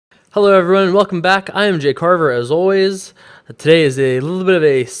Hello everyone, welcome back. I am Jay Carver as always. Today is a little bit of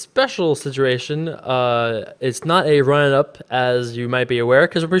a special situation. It's not a run-it-up as you might be aware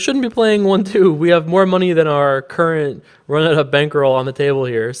because we shouldn't be playing 1-2. We have more money than our current run-it-up bankroll on the table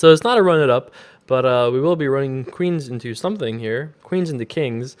here. So it's not a run-it-up, but we will be running queens into something here. Queens into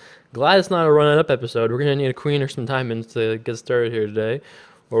kings. Glad it's not a run-it-up episode. We're going to need a queen or some diamonds to get started here today,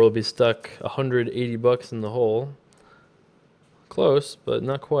 or we'll be stuck 180 bucks in the hole. Close, but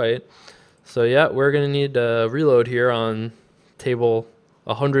not quite. So yeah, we're gonna need a reload here on table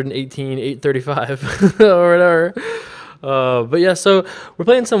 118, 835 or whatever. But yeah, so we're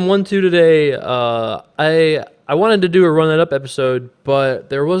playing some 1-2 today. I wanted to do a run it up episode, but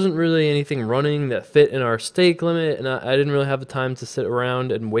there wasn't really anything running that fit in our stake limit, and I didn't really have the time to sit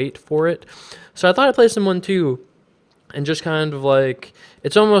around and wait for it. So I thought I'd play some 1-2 and just kind of like,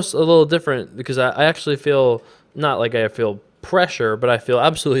 it's almost a little different because I actually feel, not like I feel pressure, but I feel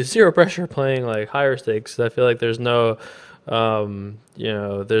absolutely zero pressure playing like higher stakes. I feel like there's no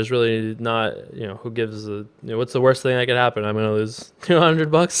there's really not, who gives a, what's the worst thing that could happen? I'm gonna lose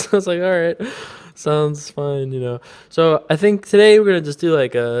 200 bucks. I was like, all right, sounds fine. So I think today we're gonna just do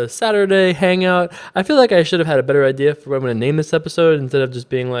like a Saturday hangout. I feel like I should have had a better idea for what I'm gonna name this episode instead of just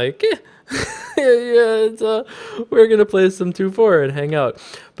being like we're gonna play some 2-4 and hang out.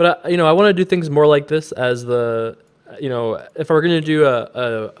 But I want to do things more like this as the, if we're going to do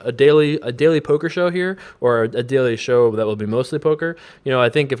a daily poker show here, or a daily show that will be mostly poker, I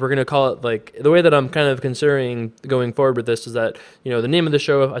think if we're going to call it, like, the way that I'm kind of considering going forward with this is that, the name of the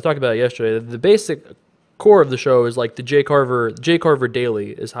show, I talked about it yesterday, the basic core of the show is like the Jay Carver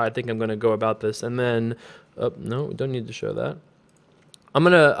Daily is how I think I'm going to go about this. And then, no, we don't need to show that.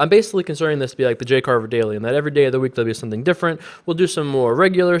 I'm basically considering this to be like the Jay Carver Daily, and that every day of the week there'll be something different. We'll do some more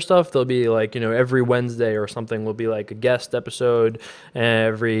regular stuff. There'll be like, every Wednesday or something will be like a guest episode, and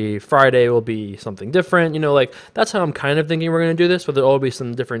every Friday will be something different. Like that's how I'm kind of thinking we're going to do this, but there'll all be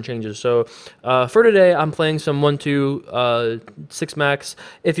some different changes. So for today, I'm playing some 1-2 6 max.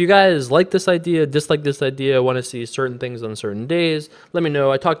 If you guys like this idea, dislike this idea, want to see certain things on certain days, let me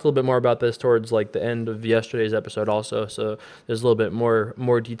know. I talked a little bit more about this towards like the end of yesterday's episode also, so there's a little bit more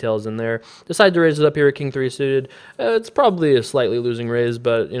details in there. Decide to raise it up here at King 3 suited. It's probably a slightly losing raise,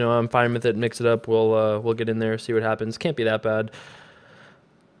 but I'm fine with it. Mix it up. We'll get in there, see what happens. Can't be that bad.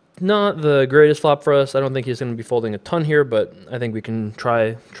 Not the greatest flop for us. I don't think he's going to be folding a ton here, but I think we can try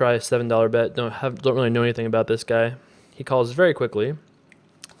a $7 bet. Don't really know anything about this guy. He calls very quickly.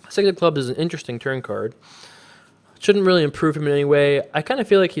 Six of clubs is an interesting turn card. Shouldn't really improve him in any way. I kind of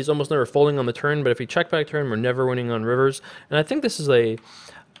feel like he's almost never folding on the turn, but if he check back turn, we're never winning on rivers. And I think this is I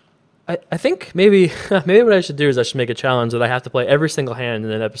think maybe what I should do is I should make a challenge that I have to play every single hand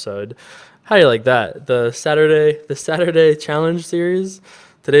in an episode. How do you like that? The Saturday challenge series.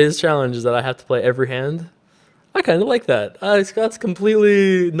 Today's challenge is that I have to play every hand. I kind of like that. That's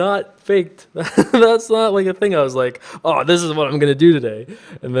completely not faked. That's not like a thing I was like, oh, this is what I'm going to do today.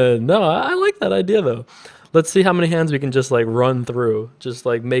 And then, no, I like that idea, though. Let's see how many hands we can just like run through, just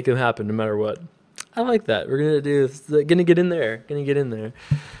like make them happen no matter what. I like that. We're gonna get in there.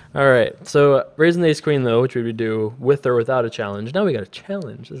 All right. So raising the ace queen though, which we would do with or without a challenge. Now we got a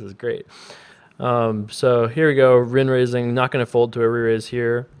challenge. This is great. So here we go. Rin raising. Not gonna fold to a re-raise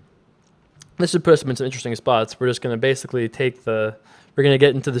here. This should put us in some interesting spots. We're just gonna basically we're gonna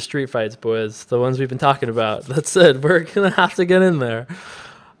get into the street fights, boys. The ones we've been talking about. That's it. We're gonna have to get in there.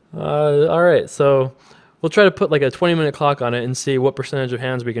 All right. So we'll try to put like a 20-minute clock on it and see what percentage of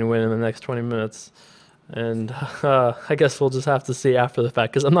hands we can win in the next 20 minutes. And I guess we'll just have to see after the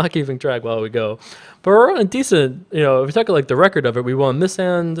fact because I'm not keeping track while we go. But we're on a decent, if we talk like the record of it, we won this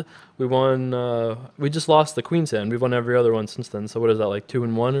hand, we just lost the queen's hand. We've won every other one since then. So what is that, like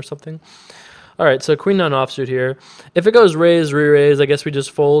 2-1 or something? All right, so queen nine offsuit here. If it goes raise, re-raise, I guess we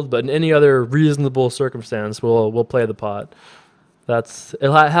just fold. But in any other reasonable circumstance, we'll play the pot. It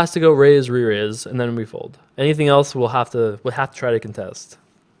has to go raise, re-raise, and then we fold. Anything else we'll have to try to contest.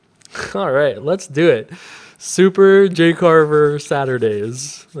 All right, let's do it. Super Jay Carver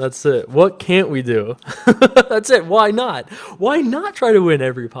Saturdays. That's it. What can't we do? That's it. Why not? Why not try to win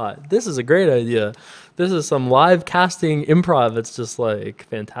every pot? This is a great idea. This is some live casting improv. It's just like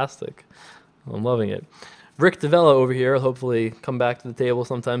fantastic. I'm loving it. Rick DeVella over here will hopefully come back to the table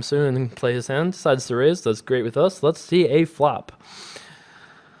sometime soon and play his hand. Decides to raise. That's great with us. Let's see a flop.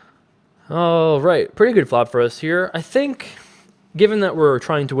 All right. Pretty good flop for us here. I think, given that we're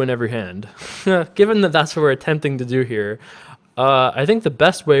trying to win every hand, given that that's what we're attempting to do here, I think the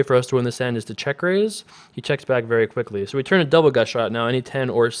best way for us to win this hand is to check raise. He checks back very quickly. So we turn a double gut shot now. Any 10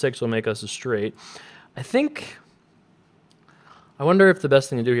 or 6 will make us a straight. I think I wonder if the best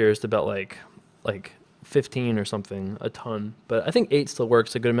thing to do here is to bet like 15 or something, a ton. But I think 8 still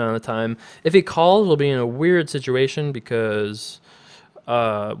works a good amount of the time. If he calls, we'll be in a weird situation because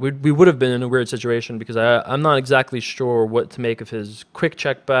we would have been in a weird situation because I'm not exactly sure what to make of his quick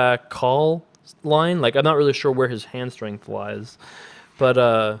check back call line. Like, I'm not really sure where his hand strength lies.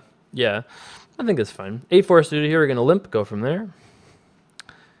 But yeah, I think it's fine. 8-4 suited here. We're going to limp, go from there.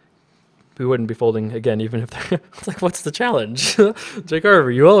 We wouldn't be folding again, even if they're it's like, what's the challenge? Jake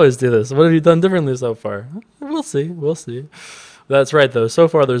Carver, you always do this. What have you done differently so far? We'll see. We'll see. That's right, though. So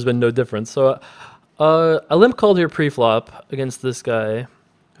far, there's been no difference. So a limp called here pre-flop against this guy,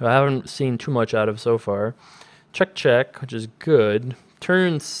 who I haven't seen too much out of so far. Check, check, which is good.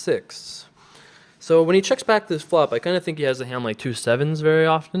 Turn 6. So when he checks back this flop, I kind of think he has a hand like 2 7s very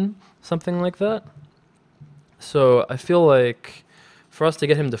often, something like that. So I feel like for us to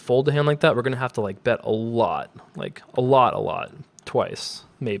get him to fold a hand like that, we're going to have to like bet a lot, like a lot, twice,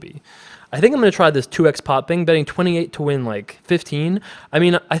 maybe. I think I'm going to try this 2x pot thing, betting 28 to win like 15. I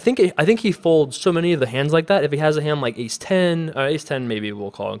mean, I think he folds so many of the hands like that. If he has a hand like ace 10 maybe we'll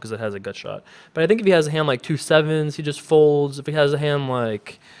call him because it has a gut shot. But I think if he has a hand like 2 7s, he just folds. If he has a hand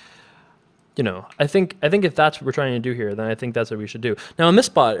like, you know, I think if that's what we're trying to do here, then I think that's what we should do. Now in this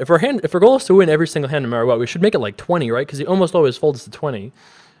spot, if our goal is to win every single hand no matter what, we should make it like 20, right? Because he almost always folds to 20,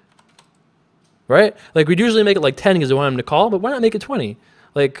 right? Like we'd usually make it like 10 because we want him to call, but why not make it 20?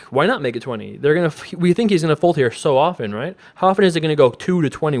 Like, why not make it 20? We think he's gonna fold here so often, right? How often is it gonna go 2 to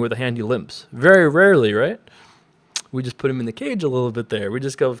 20 with a hand he limps? Very rarely, right? We just put him in the cage a little bit there. We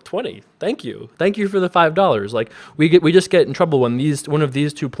just go 20. Thank you for the $5. Like we just get in trouble when one of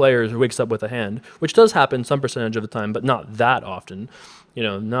these two players wakes up with a hand, which does happen some percentage of the time, but not that often. You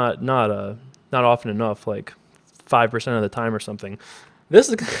know, not often enough, like 5% of the time or something.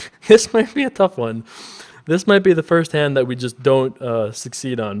 This might be a tough one. This might be the first hand that we just don't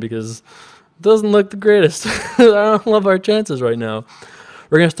succeed on because it doesn't look the greatest. I don't love our chances right now.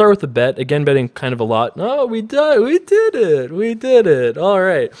 We're going to start with the bet. Again, betting kind of a lot. Oh, we did it. All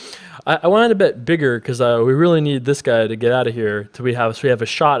right. I wanted to bet bigger because we really need this guy to get out of here so we have a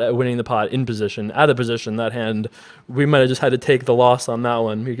shot at winning the pot in position. Out of position, that hand, we might have just had to take the loss on that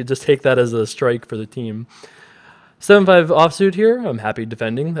one. We could just take that as a strike for the team. 7-5 offsuit here. I'm happy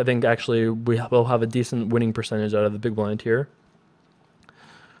defending. I think actually we will have a decent winning percentage out of the big blind here.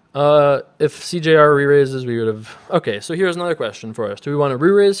 If CJR re-raises, we would have... Okay, so here's another question for us. Do we want to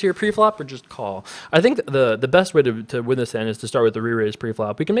re-raise here pre-flop or just call? I think the best way to win this hand is to start with the re-raise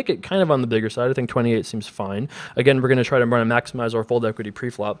pre-flop. We can make it kind of on the bigger side. I think 28 seems fine. Again, we're going to try to run and maximize our fold equity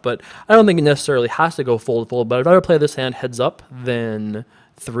pre-flop, but I don't think it necessarily has to go fold, but I'd rather play this hand heads up than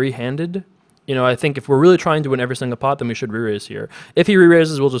three-handed. You know, I think if we're really trying to win every single pot, then we should re-raise here. If he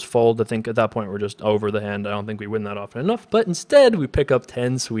re-raises, we'll just fold. I think at that point, we're just over the hand. I don't think we win that often enough. But instead, we pick up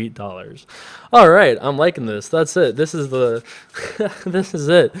 10 sweet dollars. All right, I'm liking this. That's it. This is the... this is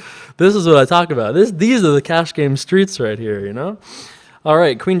it. This is what I talk about. These are the cash game streets right here, you know? All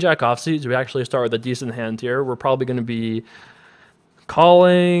right, Queen Jack offsuit. We actually start with a decent hand here. We're probably going to be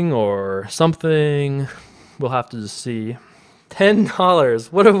calling or something. We'll have to just see.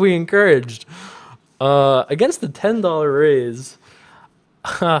 $10. What have we encouraged? Against the $10 raise,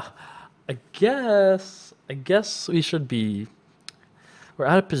 I guess we should be... We're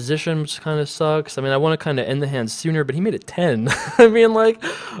out of position, which kind of sucks. I mean, I want to kind of end the hand sooner, but he made it 10. I mean, like,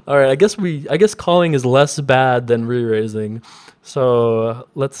 all right, I guess calling is less bad than re-raising. So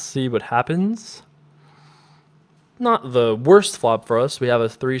let's see what happens. Not the worst flop for us. We have a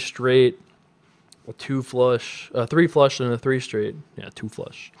 3 straight, a 2 flush, a 3 flush, and a 3 straight. Yeah, 2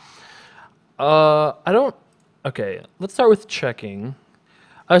 flush. Okay, let's start with checking.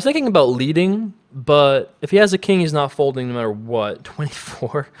 I was thinking about leading, but if he has a king, he's not folding no matter what.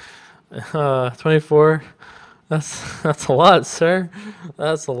 24? 24? That's a lot, sir.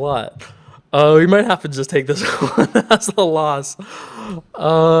 That's a lot. We might have to just take this one as a loss.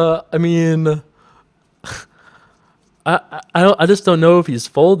 I mean... I just don't know if he's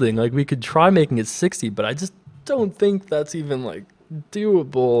folding. Like, we could try making it 60, but I just don't think that's even like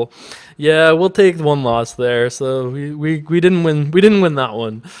doable. Yeah, we'll take one loss there. So we didn't win. We didn't win that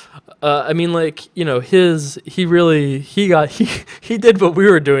one. I mean, like, you know, he did what we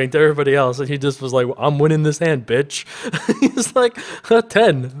were doing to everybody else, and he just was like, I'm winning this hand, bitch. He's like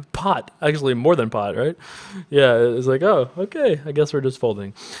 10 pot, actually more than pot, right? Yeah, it's like, oh, okay, I guess we're just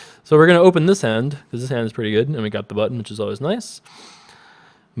folding. So we're going to open this hand, because this hand is pretty good, and we got the button, which is always nice.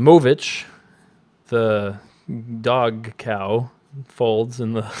 Movich, the dog cow, folds,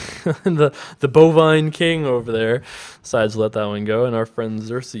 and the bovine king over there decides to let that one go, and our friend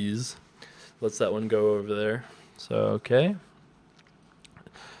Xerxes lets that one go over there. So, okay.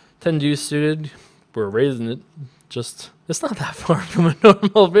 10 deuce suited. We're raising it. Just, it's not that far from a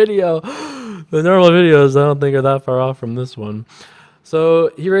normal video. The normal videos, I don't think, are that far off from this one.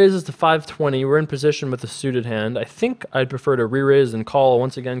 So he raises to 520. We're in position with a suited hand. I think I'd prefer to re-raise and call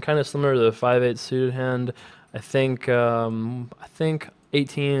once again, kind of similar to the 5/8 suited hand. I think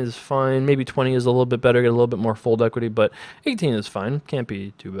 18 is fine. Maybe 20 is a little bit better, get a little bit more fold equity, but 18 is fine. Can't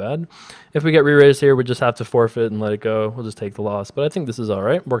be too bad. If we get re-raised here, we just have to forfeit and let it go. We'll just take the loss. But I think this is all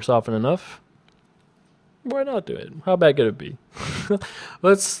right. Works often enough. Why not do it? How bad could it be?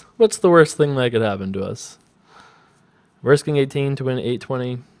 What's the worst thing that could happen to us? Risking 18 to win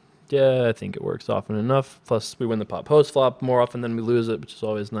 820. Yeah, I think it works often enough. Plus, we win the pot post flop more often than we lose it, which is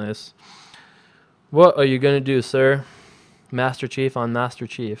always nice. What are you going to do, sir? Master Chief on Master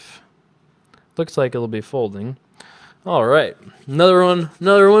Chief. Looks like it'll be folding. All right. Another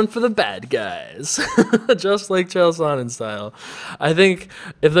one for the bad guys. Just like Chael Sonnen style. I think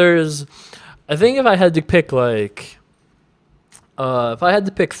if I had to pick like... if I had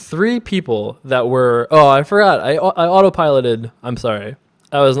to pick 3 people that were... Oh, I forgot. I autopiloted. I'm sorry.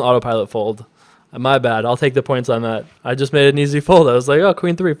 That was an autopilot fold. My bad. I'll take the points on that. I just made an easy fold. I was like, oh,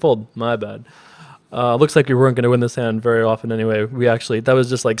 queen 3, fold. My bad. Looks like we weren't going to win this hand very often anyway. That was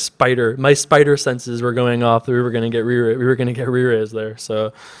just like my spider senses were going off. We were going to get re-raised there.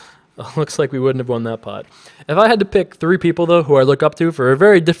 So looks like we wouldn't have won that pot. If I had to pick 3 people though, who I look up to for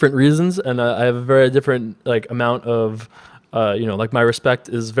very different reasons, and I have a very different like amount of... like my respect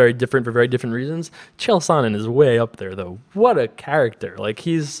is very different for very different reasons. Chael Sonnen is way up there though. What a character. Like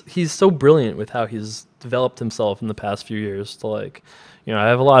he's so brilliant with how he's developed himself in the past few years to like, I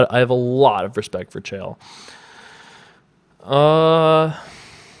have a lot of respect for Chael.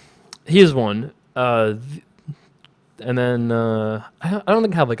 He is one. And then I don't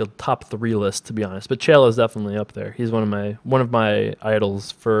think I have like a top 3 list to be honest, but Chael is definitely up there. He's one of my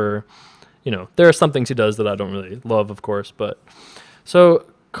idols for, there are some things he does that I don't really love, of course, but so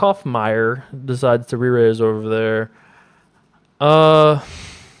Kaufmeyer decides to re-raise over there. I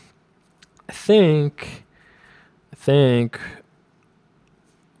think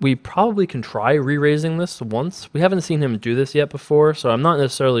we probably can try re-raising this once. We haven't seen him do this yet before, so I'm not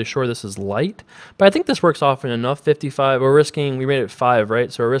necessarily sure this is light, but I think this works often enough. 55, we made it 5,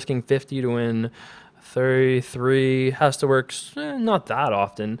 right? So we're risking 50 to win 33, has to work not that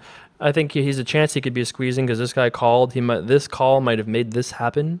often. I think he's a chance he could be squeezing because this guy called. This call might have made this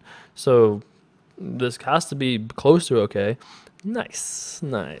happen, so this has to be close to okay. Nice.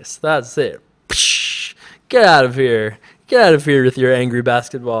 That's it. Psh, get out of here. Get out of here with your angry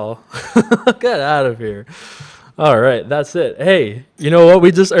basketball. Get out of here. All right, that's it. Hey, you know what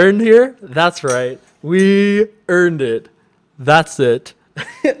we just earned here? That's right. We earned it. That's it.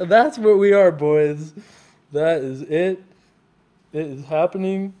 That's what we are, boys. That is it. It is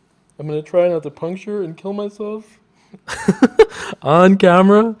happening. I'm going to try not to puncture and kill myself on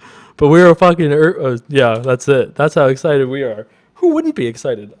camera. But we are fucking... yeah, that's it. That's how excited we are. Who wouldn't be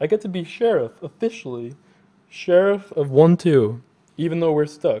excited? I get to be sheriff, officially. Sheriff of 1-2, even though we're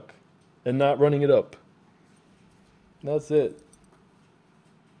stuck and not running it up. That's it.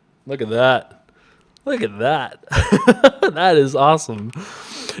 Look at that. Look at that. That is awesome.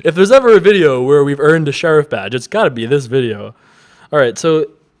 If there's ever a video where we've earned a sheriff badge, it's got to be this video. All right, so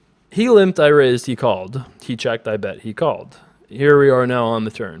he limped, I raised, he called. He checked, I bet, he called. Here we are now on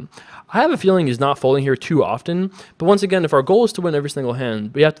the turn. I have a feeling he's not folding here too often, but once again, if our goal is to win every single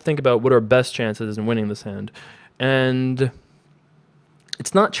hand, we have to think about what our best chances in winning this hand. And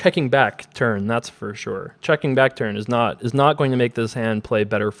it's not checking back turn, that's for sure. Checking back turn is not going to make this hand play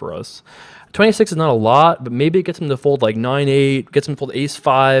better for us. 26 is not a lot, but maybe it gets him to fold like 9-8, gets him to fold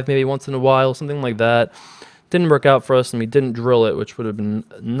ace-5 maybe once in a while, something like that. Didn't work out for us, and we didn't drill it, which would have been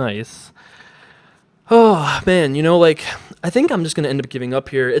nice. Oh, man, I think I'm just going to end up giving up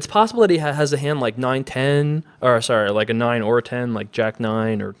here. It's possible that he has a hand like 9-10, or sorry, like a 9 or 10, like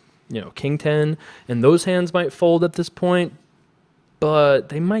Jack-9 or, King 10, and those hands might fold at this point, but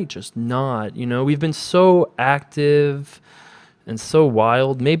they might just not, We've been so active and so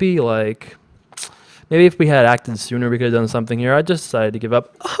wild. Maybe if we had acted sooner, we could have done something here. I just decided to give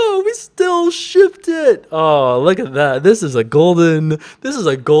up. Oh, we still shipped it. Oh, look at that. This is a golden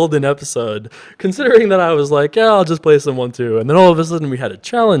episode. Considering that I was like, yeah, I'll just play some 1-2. And then all of a sudden we had a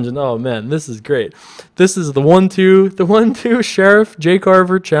challenge, and oh man, this is great. This is the 1-2 Sheriff J.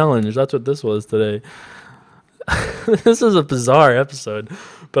 Carver challenge. That's what this was today. This is a bizarre episode,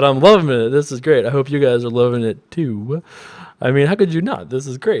 but I'm loving it. This is great. I hope you guys are loving it too. I mean, how could you not? This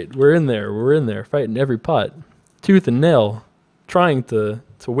is great. We're in there, fighting every pot, tooth and nail, trying to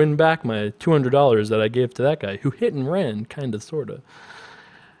win back my $200 that I gave to that guy who hit and ran, kind of, sort of.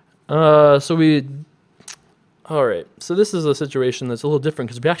 All right. So this is a situation that's a little different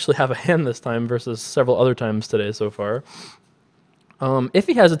because we actually have a hand this time versus several other times today so far. If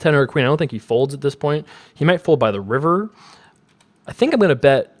he has a 10 or a queen, I don't think he folds at this point. He might fold by the river. I think I'm going to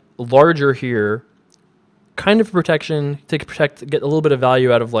bet larger here, kind of for protection, to protect, get a little bit of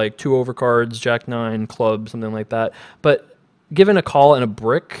value out of like 2 overcards, jack 9, club, something like that. But given a call and a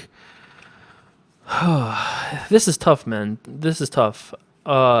brick, this is tough, man. This is tough.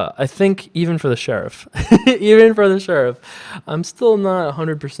 I think even for the sheriff, even for the sheriff, I'm still not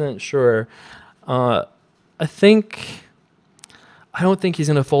 100% sure. I don't think he's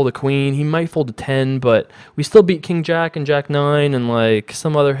going to fold a queen. He might fold a 10, but we still beat king jack and jack 9 and like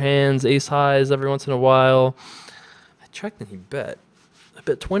some other hands, ace highs every once in a while. I checked and he bet. I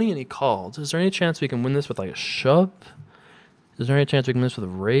bet 20 and he called. Is there any chance we can win this with like a shove? Is there any chance we can win this with a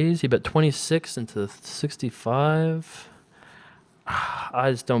raise? He bet 26 into 65.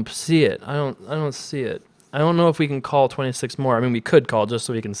 I just don't see it. I don't see it. I don't know if we can call 26 more. I mean, we could call just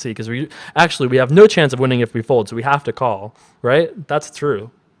so we can see, because we have no chance of winning if we fold, so we have to call, right? That's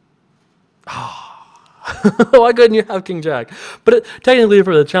true. Why couldn't you have king jack? But technically,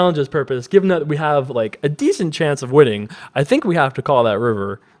 for the challenge's purpose, given that we have like a decent chance of winning, I think we have to call that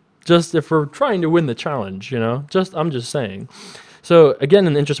river. Just if we're trying to win the challenge, you know. I'm just saying. So again,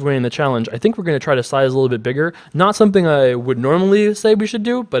 in the interest of winning the challenge, I think we're going to try to size a little bit bigger. Not something I would normally say we should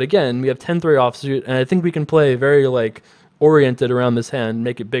do, but again, we have 10-3 offsuit, and I think we can play very like oriented around this hand,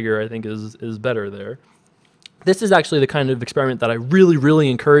 make it bigger. I think is better there. This is actually the kind of experiment that I really,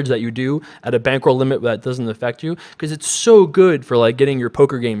 really encourage that you do at a bankroll limit that doesn't affect you, because it's so good for like getting your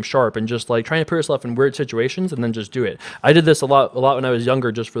poker game sharp and just like trying to put yourself in weird situations and then just do it. I did this a lot when I was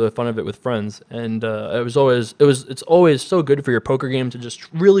younger, just for the fun of it with friends, and it's always so good for your poker game to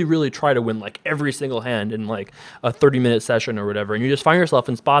just really, really try to win like every single hand in like a 30-minute session or whatever, and you just find yourself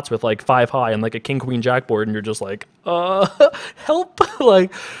in spots with like 5 high and like a king queen jack board, and you're just like, help,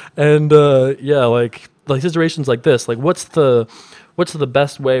 like, and yeah, like situations like this, like what's the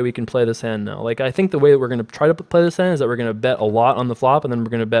best way we can play this hand now? Like, I think the way that we're going to try to play this hand is that we're going to bet a lot on the flop, and then we're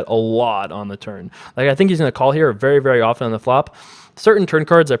going to bet a lot on the turn. Like, I think he's going to call here very, very often on the flop. Certain turn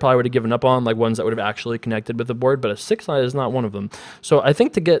cards I probably would have given up on, like ones that would have actually connected with the board, but a 6-9 is not one of them. So I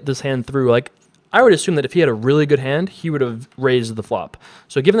think to get this hand through, like, I would assume that if he had a really good hand, he would have raised the flop.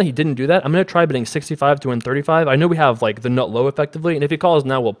 So given that he didn't do that, I'm going to try betting 65 to win 35. I know we have like the nut low effectively, and if he calls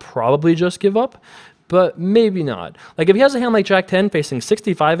now, we'll probably just give up. But maybe not. Like, if he has a hand like jack 10 facing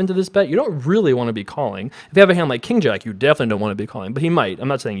 65 into this bet, you don't really want to be calling. If you have a hand like king jack, you definitely don't want to be calling, but he might. I'm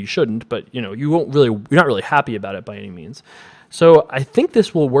not saying you shouldn't, but you know, you're not really happy about it by any means. So I think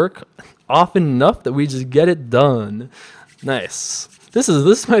this will work often enough that we just get it done. Nice.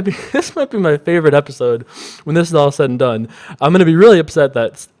 This might be my favorite episode when this is all said and done. I'm going to be really upset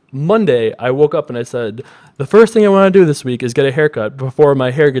that Monday I woke up and I said, the first thing I want to do this week is get a haircut before my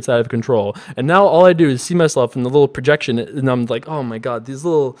hair gets out of control. And now all I do is see myself in the little projection, and I'm like, oh my god, these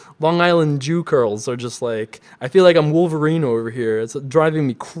little Long Island Jew curls are just like, I feel like I'm Wolverine over here. It's driving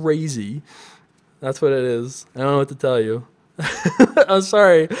me crazy. That's what it is. I don't know what to tell you. I'm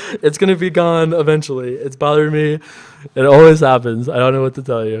sorry. It's going to be gone eventually. It's bothering me. It always happens. I don't know what to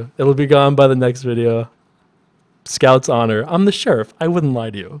tell you. It'll be gone by the next video. Scout's honor. I'm the sheriff. I wouldn't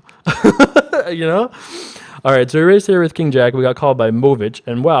lie to you. You know? All right, so we raised here with king jack. We got called by Movich,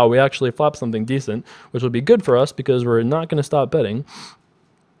 and wow, we actually flopped something decent, which will be good for us because we're not going to stop betting.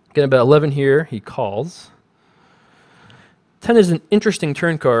 Gonna bet 11 here. He calls. 10 is an interesting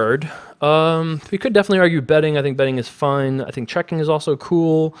turn card. We could definitely argue betting. I think betting is fine. I think checking is also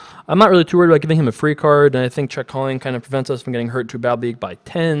cool. I'm not really too worried about giving him a free card, and I think check calling kind of prevents us from getting hurt too badly by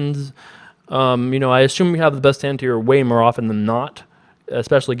 10s. You know, I assume we have the best hand here way more often than not,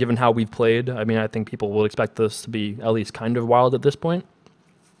 especially given how we've played. I mean, I think people will expect this to be at least kind of wild at this point.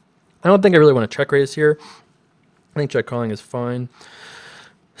 I don't think I really want to check raise here. I think check calling is fine.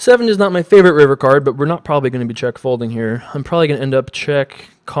 7 is not my favorite river card, but we're not probably going to be check folding here. I'm probably going to end up check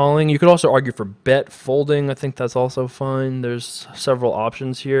calling. You could also argue for bet folding. I think that's also fine. There's several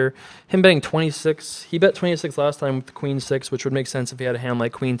options here. Him betting 26. He bet 26 last time with the queen 6, which would make sense if he had a hand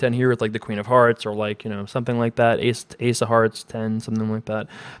like queen 10 here with like the queen of hearts, or like, you know, something like that. Ace of hearts, 10, something like that.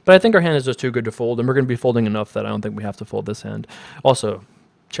 But I think our hand is just too good to fold, and we're going to be folding enough that I don't think we have to fold this hand. Also,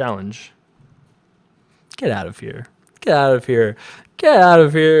 challenge. Get out of here. Get out of here. Get out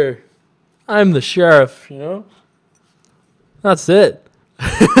of here. I'm the sheriff, you know? That's it.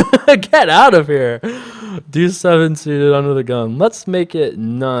 Get out of here. D7 suited under the gun. Let's make it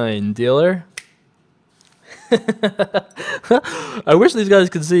 9, dealer. I wish these guys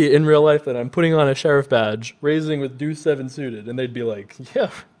could see in real life that I'm putting on a sheriff badge, raising with deuce 7 suited, and they'd be like,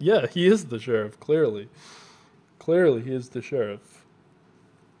 yeah, he is the sheriff, clearly. Clearly, he is the sheriff.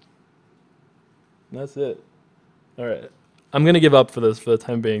 And that's it. All right. I'm gonna give up for this for the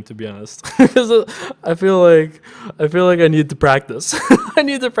time being, to be honest, because I feel like I need to practice. I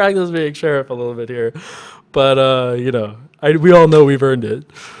need to practice being sheriff a little bit here, but you know, we all know we've earned it.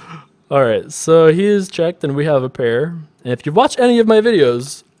 All right, so he is checked, and we have a pair. And if you watch any of my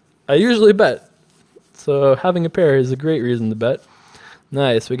videos, I usually bet. So having a pair is a great reason to bet.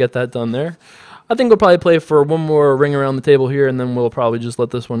 Nice, we get that done there. I think we'll probably play for one more ring around the table here, and then we'll probably just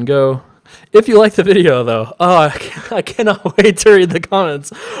let this one go. If you like the video, though, I cannot wait to read the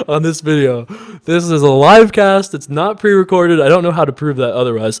comments on this video. This is a live cast. It's not pre-recorded. I don't know how to prove that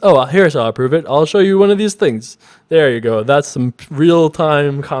otherwise. Oh, here's how I prove it. I'll show you one of these things. There you go. That's some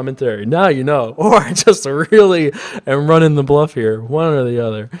real-time commentary. Now you know. Or I just really am running the bluff here, one or the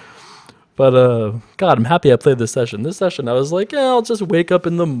other. But, God, I'm happy I played this session. This session, I was like, yeah, I'll just wake up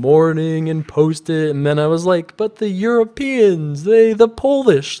in the morning and post it. And then I was like, but the Europeans, the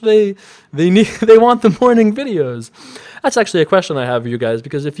Polish, they want the morning videos. That's actually a question I have for you guys,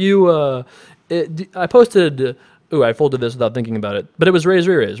 because if you, I posted, I folded this without thinking about it, but it was raise,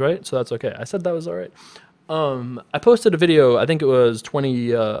 re-raise, right? So that's okay. I said that was all right. I posted a video, I think it was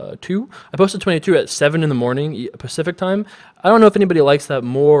 22. I posted 22 at 7 in the morning Pacific time. I don't know if anybody likes that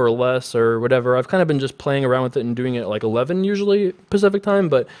more or less or whatever. I've kind of been just playing around with it and doing it at like 11 usually Pacific time,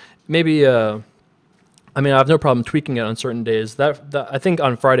 but maybe, I mean, I have no problem tweaking it on certain days. That I think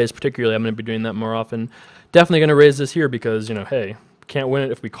on Fridays particularly, I'm going to be doing that more often. Definitely going to raise this here because, you know, hey, can't win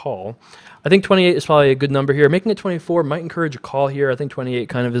it if we call. I think 28 is probably a good number here. Making it 24 might encourage a call here. I think 28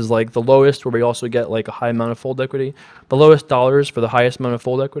 kind of is like the lowest, where we also get like a high amount of fold equity. The lowest dollars for the highest amount of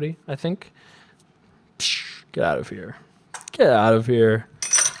fold equity, I think. Psh, get out of here. Get out of here.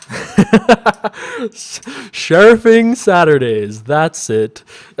 Sheriffing Saturdays. That's it.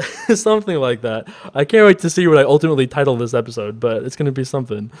 Something like that. I can't wait to see what I ultimately title this episode, but it's going to be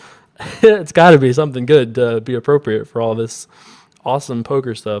something. It's got to be something good to be appropriate for all this awesome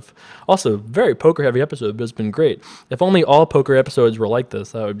poker stuff. Also, very poker heavy episode, but it's been great. If only all poker episodes were like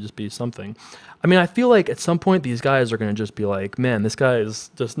this, that would just be something. I mean, I feel like at some point these guys are going to just be like, man, this guy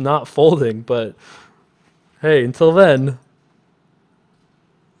is just not folding, but hey, until then,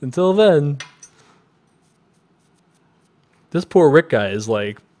 this poor Rick guy is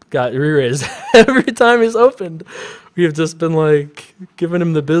like, got re-raised every time he's opened. We have just been like, giving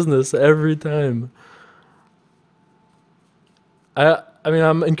him the business every time. I mean,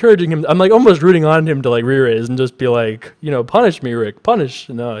 I'm encouraging him. I'm like almost rooting on him to like re-raise and just be like, you know, punish me, Rick, punish.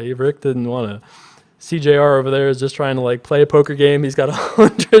 No, Rick didn't want to. CJR over there is just trying to like play a poker game. He's got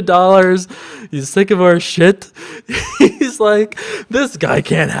 $100. He's sick of our shit. He's like, this guy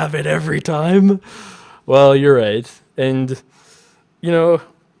can't have it every time. Well, you're right. And, you know,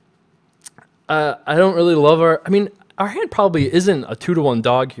 I don't really love our, I mean, our hand probably isn't a 2-to-1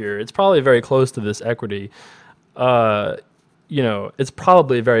 dog here. It's probably very close to this equity. You know, it's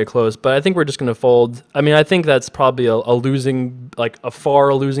probably very close, but I think we're just going to fold. I mean, I think that's probably a losing, like a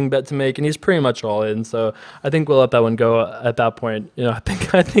far losing bet to make, and he's pretty much all in. So I think we'll let that one go at that point. You know,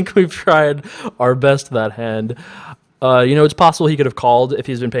 I think we've tried our best to that hand. You know, it's possible he could have called if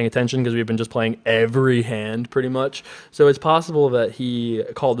he's been paying attention, because we've been just playing every hand pretty much. So it's possible that he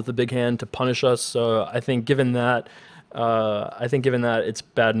called with the big hand to punish us. So I think given that, it's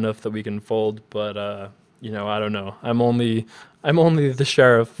bad enough that we can fold, but you know, I don't know. I'm only the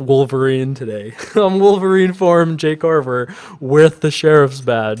sheriff Wolverine today. I'm Wolverine form Jay Carver with the sheriff's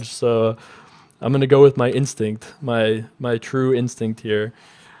badge. So I'm gonna go with my instinct, my true instinct here.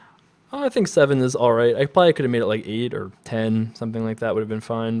 I think 7 is all right. I probably could have made it like 8 or 10, something like that would have been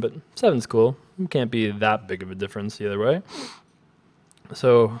fine. But 7's cool. It can't be that big of a difference either way.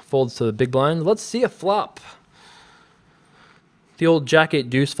 So folds to the big blind. Let's see a flop. The old Jack-8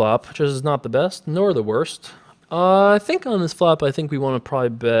 deuce flop, which is not the best nor the worst. I think on this flop, I think we want to probably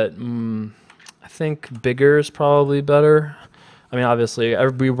bet. I think bigger is probably better. I mean, obviously,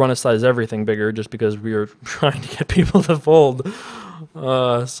 we run a size everything bigger just because we are trying to get people to fold.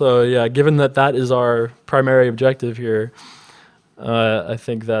 So yeah, given that that is our primary objective here, I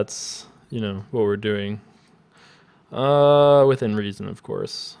think that's, you know, what we're doing. Within reason, of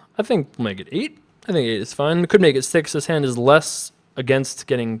course. I think we'll make it 8. I think 8 is fine. We could make it 6. This hand is less against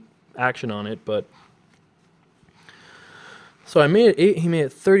getting action on it, but... So I made it 8, he made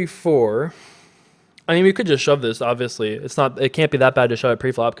it 34. I mean, we could just shove this, obviously. It can't be that bad to shove it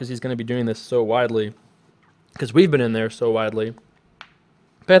pre-flop, because he's going to be doing this so widely. Because we've been in there so widely.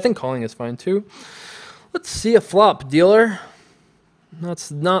 But I think calling is fine, too. Let's see a flop, dealer.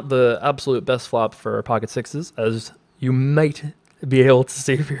 That's not the absolute best flop for pocket sixes, as you might be able to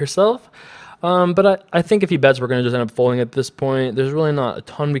see for yourself. But I think if he bets, we're going to just end up folding at this point. There's really not a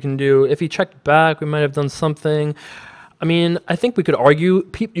ton we can do. If he checked back, we might have done something. I mean, I think we could argue.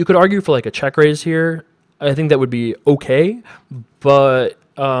 You could argue for like a check raise here. I think that would be okay. But,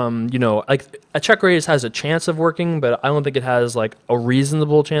 you know, like a check raise has a chance of working, but I don't think it has like a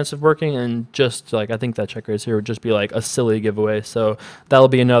reasonable chance of working. And just like, I think that check raise here would just be like a silly giveaway. So that'll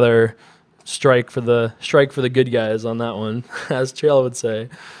be another strike for the good guys on that one, as Trail would say.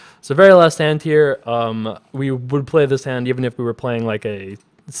 So very last hand here, we would play this hand even if we were playing like a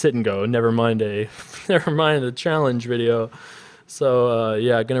sit and go, never mind a challenge video. So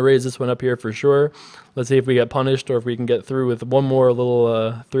yeah, gonna raise this one up here for sure. Let's see if we get punished or if we can get through with one more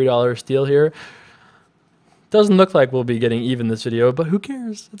little $3 steal here. Doesn't look like we'll be getting even this video, but who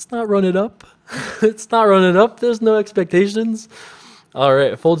cares? It's not running up. It's not running up. There's no expectations. All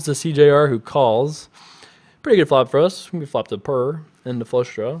right, folds to CJR, who calls. Pretty good flop for us. We flopped a purr and a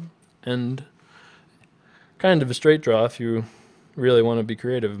flush draw, and kind of a straight draw if you really want to be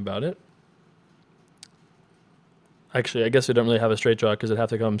creative about it. Actually, I guess we don't really have a straight draw because it'd have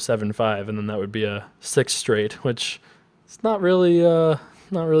to come 7-5, and then that would be a 6 straight, which is not really a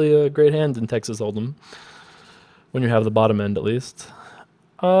great hand in Texas Hold'em when you have the bottom end at least.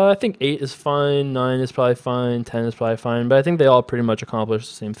 I think 8 is fine, 9 is probably fine, 10 is probably fine, but I think they all pretty much accomplish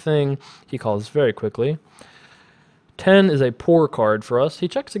the same thing. He calls very quickly. 10 is a poor card for us. He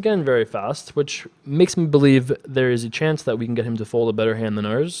checks again very fast, which makes me believe there is a chance that we can get him to fold a better hand than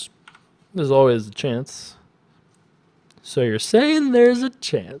ours. There's always a chance. So you're saying there's a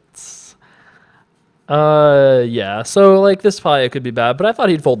chance. Yeah, so like this probably could be bad, but I thought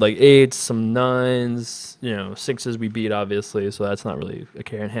he'd fold like 8s, some 9s, you know, 6s we beat obviously, so that's not really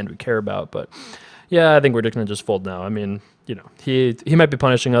a hand we care about, but yeah, I think we're just gonna just fold now. I mean, you know, he might be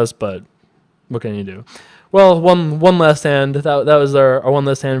punishing us, but what can you do? Well, one last hand. That was our one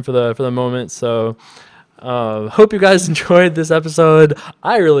last hand for the moment. So hope you guys enjoyed this episode.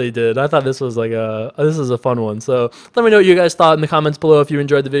 I really did. I thought this was like this is a fun one. So let me know what you guys thought in the comments below if you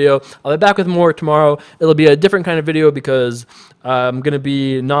enjoyed the video. I'll be back with more tomorrow. It'll be a different kind of video because I'm gonna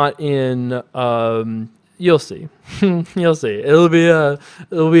be not in. You'll see. You'll see. It'll be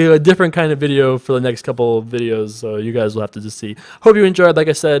a different kind of video for the next couple of videos, so you guys will have to just see. Hope you enjoyed. Like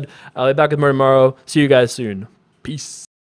I said, I'll be back with more tomorrow. See you guys soon. Peace.